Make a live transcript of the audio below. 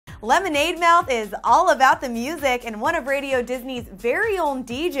Lemonade Mouth is all about the music, and one of Radio Disney's very own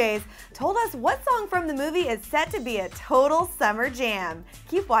DJs told us what song from the movie is set to be a total summer jam.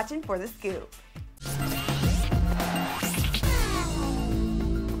 Keep watching for the scoop.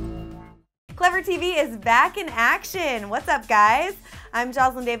 Clever TV is back in action. What's up, guys? I'm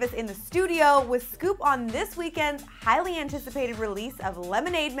Jocelyn Davis in the studio with scoop on this weekend's highly anticipated release of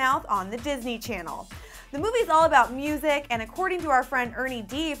Lemonade Mouth on the Disney Channel. The movie's all about music, and according to our friend Ernie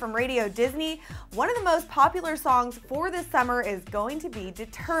D from Radio Disney, one of the most popular songs for this summer is going to be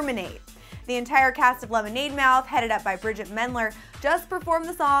Determinate. The entire cast of Lemonade Mouth, headed up by Bridget Mendler, just performed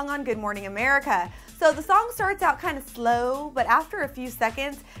the song on Good Morning America. So the song starts out kind of slow, but after a few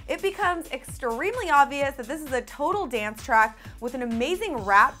seconds, it becomes extremely obvious that this is a total dance track with an amazing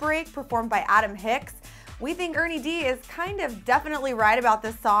rap break performed by Adam Hicks. We think Ernie D is kind of definitely right about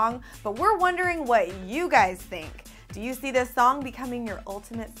this song, but we're wondering what you guys think. Do you see this song becoming your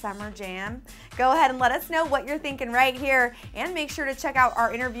ultimate summer jam? Go ahead and let us know what you're thinking right here, and make sure to check out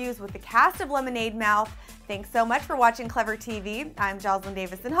our interviews with the cast of Lemonade Mouth. Thanks so much for watching Clever TV. I'm Jocelyn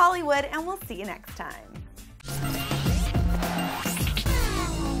Davis in Hollywood, and we'll see you next time.